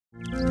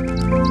Our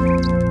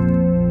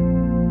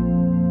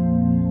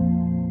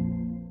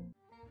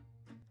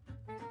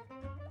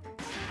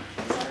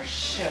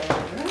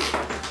showroom,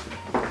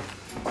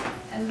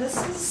 and this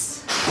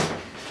is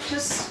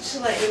just to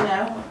let you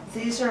know,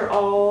 these are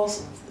all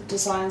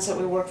designs that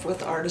we work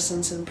with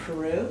artisans in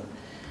Peru.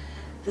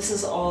 This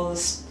is all the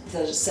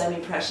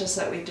semi-precious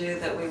that we do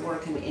that we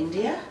work in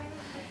India,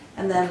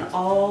 and then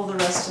all the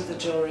rest of the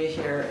jewelry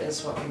here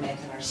is what we make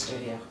in our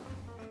studio.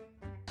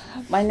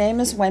 My name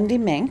is Wendy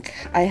Mink.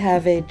 I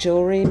have a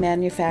jewelry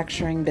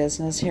manufacturing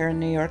business here in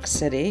New York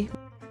City.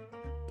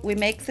 We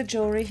make the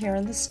jewelry here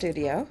in the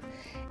studio,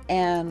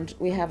 and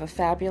we have a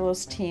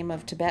fabulous team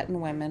of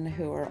Tibetan women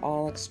who are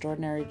all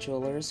extraordinary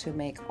jewelers who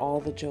make all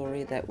the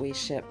jewelry that we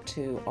ship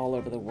to all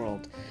over the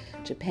world.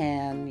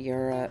 Japan,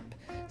 Europe,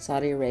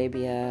 Saudi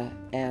Arabia,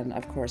 and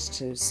of course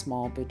to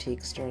small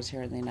boutique stores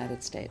here in the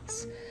United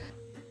States.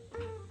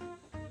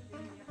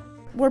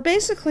 We're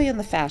basically in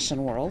the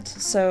fashion world,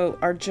 so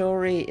our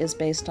jewelry is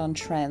based on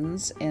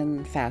trends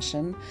in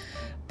fashion,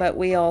 but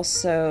we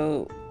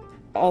also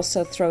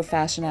throw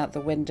fashion out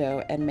the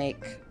window and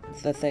make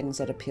the things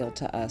that appeal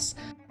to us.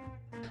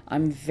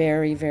 I'm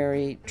very,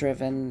 very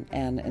driven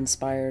and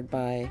inspired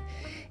by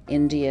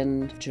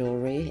Indian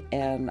jewelry,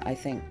 and I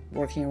think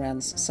working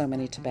around so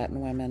many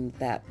Tibetan women,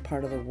 that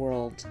part of the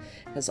world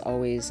has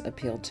always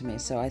appealed to me.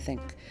 So I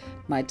think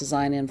my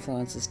design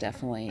influence is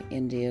definitely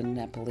Indian,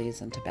 Nepalese,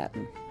 and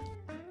Tibetan.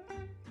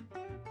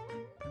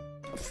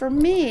 For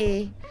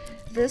me,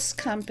 this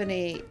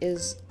company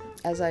is,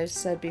 as I've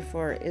said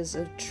before, is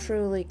a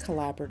truly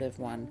collaborative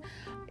one.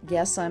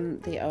 Yes, I'm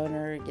the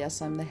owner,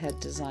 yes, I'm the head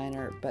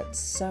designer, but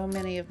so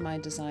many of my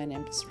design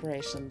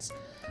inspirations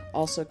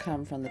also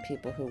come from the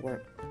people who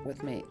work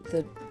with me.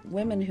 The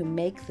women who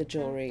make the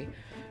jewelry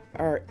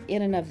are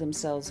in and of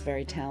themselves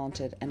very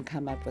talented and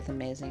come up with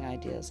amazing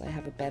ideas. I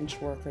have a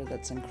bench worker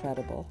that's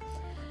incredible.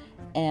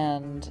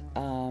 And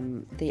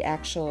the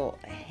actual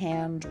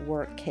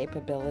handwork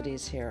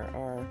capabilities here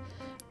are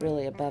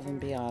really above and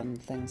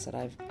beyond things that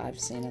I've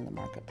seen in the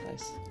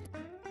marketplace.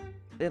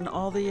 In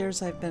all the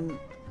years I've been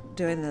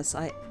doing this,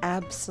 I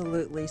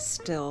absolutely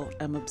still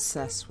am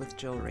obsessed with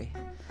jewelry.